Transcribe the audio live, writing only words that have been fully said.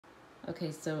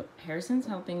Okay, so Harrison's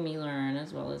helping me learn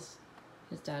as well as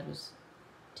his dad was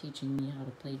teaching me how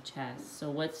to play chess. So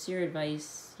what's your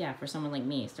advice, for someone like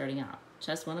me starting out?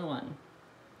 Chess 101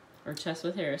 or chess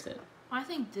with Harrison? I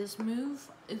think this move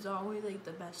is always like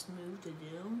the best move to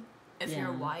do if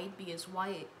you're white, because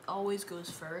white always goes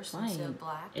first instead of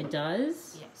black. It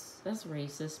does? Yes. That's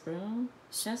racist, bro.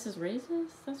 Chess is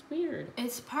racist? That's weird.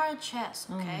 It's part of chess,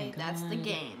 okay? Oh That's the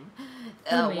game.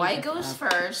 Who White made goes this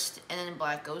first, and then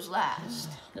black goes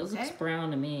last. It looks brown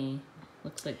to me.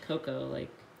 Looks like cocoa, like.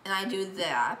 And I do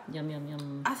that. Yum, yum,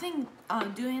 yum. I think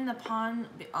doing the pawn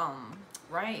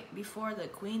right before the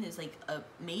queen is like an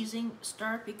amazing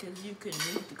start, because you can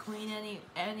move the queen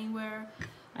anywhere.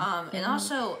 And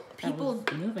also people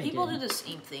do the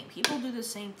same thing. People do the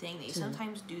same thing. They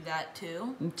sometimes do that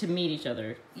too. To meet each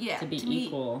other. Yeah. To be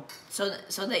equal. So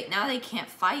they can't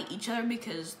fight each other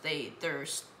because they're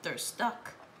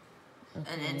stuck. Okay.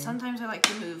 And then sometimes I like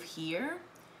to move here.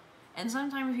 And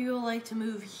sometimes people like to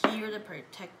move here to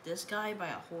protect this guy by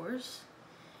a horse.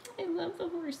 I love the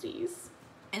horsies.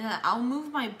 And then I'll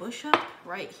move my bush up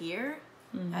right here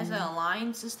as an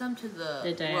align system to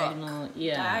the diagonal, rook.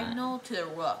 Diagonal to the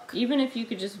rook. Even if you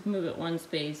could just move it one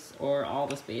space or all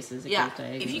the spaces, it goes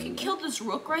diagonally. If you can kill this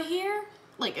rook right here,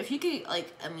 like if you could,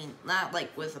 like, I mean, not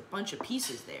like with a bunch of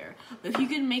pieces there, but if you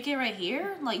could make it right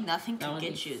here, like nothing can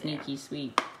get you there. Sneaky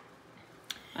sweet.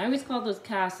 I always called those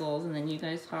castles, and then you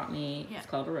guys taught me it's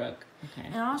called a rook. Okay.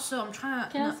 And also, I'm trying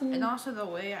to, and also the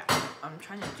way I'm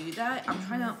trying to do that, I'm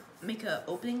trying to make an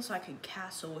opening so I could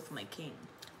castle with my king.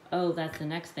 Oh, that's the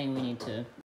next thing we need to